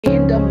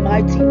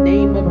mighty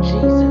name of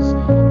Jesus.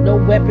 No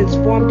weapons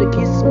formed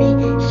against me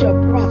shall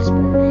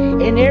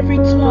prosper, and every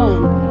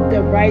tongue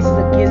that rises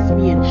against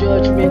me in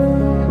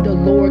judgment, the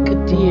Lord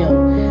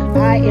condemn.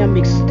 I am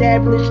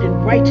established in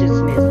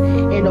righteousness,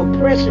 and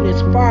oppression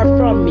is far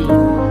from me.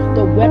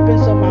 The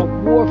weapons of my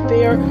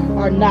warfare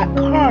are not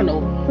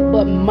carnal,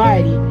 but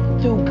mighty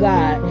through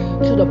God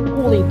to the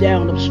pulling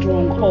down of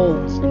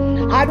strongholds.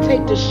 I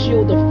take the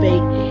shield of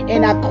faith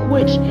and I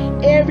quench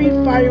every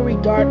fiery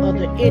dart of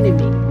the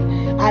enemy.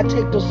 I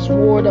take the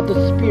sword of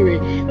the Spirit,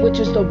 which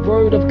is the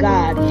word of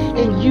God,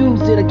 and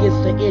use it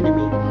against the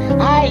enemy.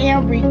 I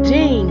am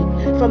redeemed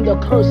from the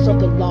curse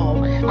of the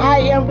law. I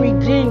am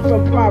redeemed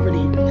from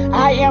poverty.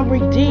 I am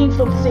redeemed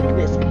from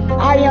sickness.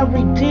 I am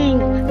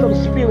redeemed from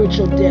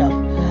spiritual death.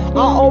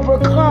 I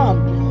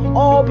overcome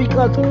all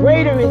because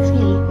greater is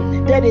He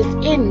that is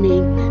in me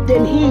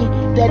than he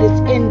that is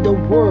in the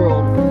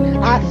world.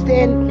 I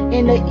stand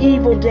in the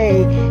evil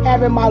day,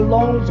 having my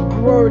loins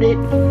girded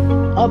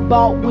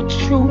about with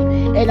truth,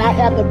 and I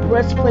have the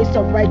breastplate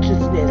of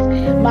righteousness.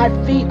 My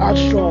feet are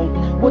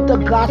strong with the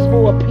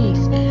gospel of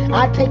peace.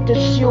 I take the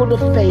shield of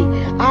faith.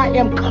 I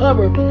am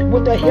covered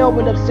with the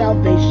helmet of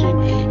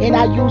salvation, and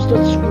I use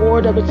the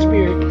sword of the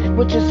Spirit,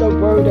 which is the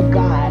word of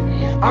God.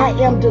 I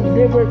am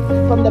delivered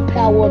from the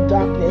power of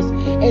darkness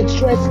and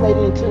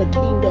translated into the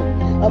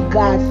kingdom of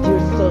God's dear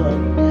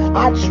Son.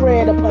 I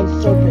tread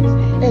upon serpents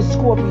and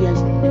scorpions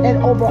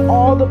and over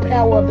all the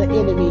power of the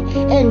enemy,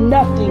 and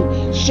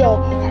nothing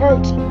shall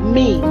hurt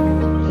me.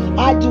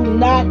 I do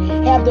not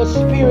have the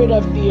spirit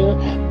of fear,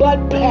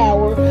 but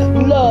power,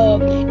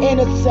 love, and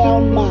a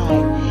sound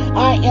mind.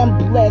 I am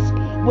blessed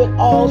with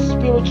all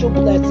spiritual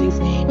blessings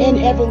in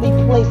heavenly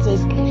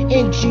places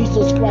in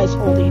Jesus Christ's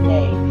holy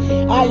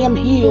name. I am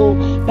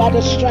healed by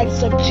the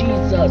stripes of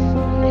Jesus.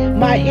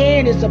 My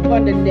hand is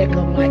upon the neck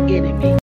of my enemy.